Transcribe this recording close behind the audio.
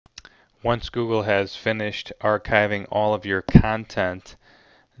Once Google has finished archiving all of your content,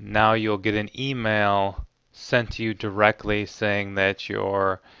 now you'll get an email sent to you directly saying that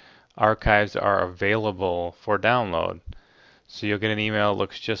your archives are available for download. So you'll get an email that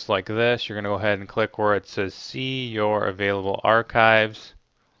looks just like this. You're going to go ahead and click where it says see your available archives.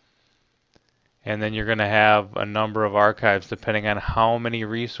 And then you're going to have a number of archives depending on how many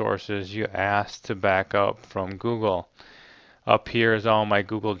resources you ask to back up from Google. Up here is all my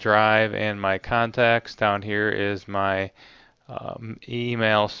Google Drive and my contacts. Down here is my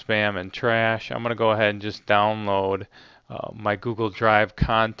email, spam, and trash. I'm going to go ahead and just download my Google Drive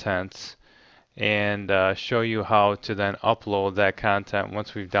contents and show you how to then upload that content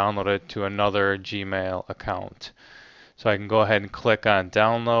once we've downloaded it to another Gmail account. So I can go ahead and click on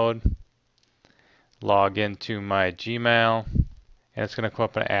download, log into my Gmail, and it's going to come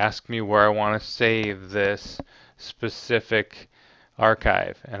up and ask me where I want to save this specific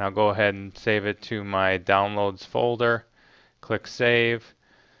archive. And I'll go ahead and save it to my downloads folder. Click save.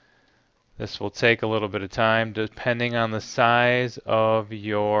 This will take a little bit of time depending on the size of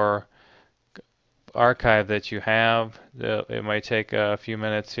your archive that you have. It might take a few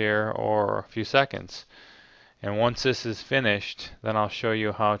minutes here or a few seconds. And once this is finished, then I'll show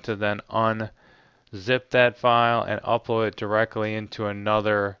you how to then unzip that file and upload it directly into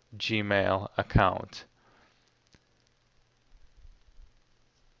another Gmail account.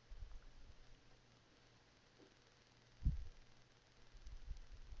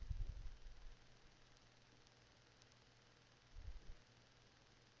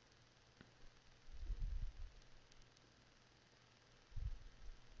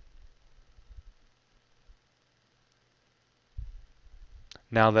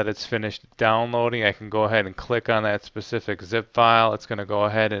 Now that it's finished downloading, I can go ahead and click on that specific zip file. It's going to go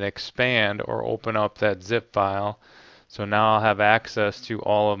ahead and expand or open up that zip file. So now I'll have access to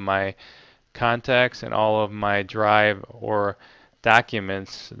all of my contacts and all of my Drive or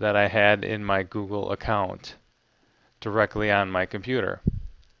documents that I had in my Google account directly on my computer.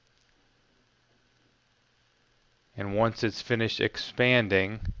 And once it's finished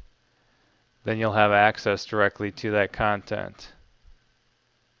expanding, then you'll have access directly to that content.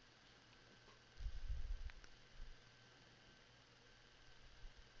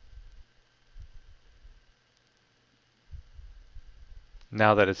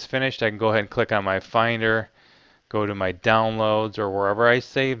 Now that it's finished, I can go ahead and click on my Finder, go to my downloads or wherever I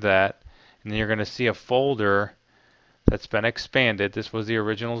save that, and then you're going to see a folder that's been expanded. This was the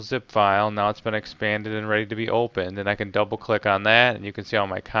original zip file. Now it's been expanded and ready to be opened, and I can double click on that and you can see all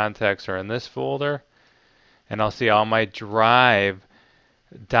my contacts are in this folder, and I'll see all my Drive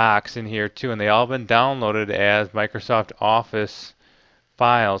docs in here too, and they all been downloaded as Microsoft Office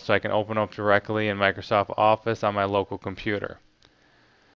files, so I can open up directly in Microsoft Office on my local computer.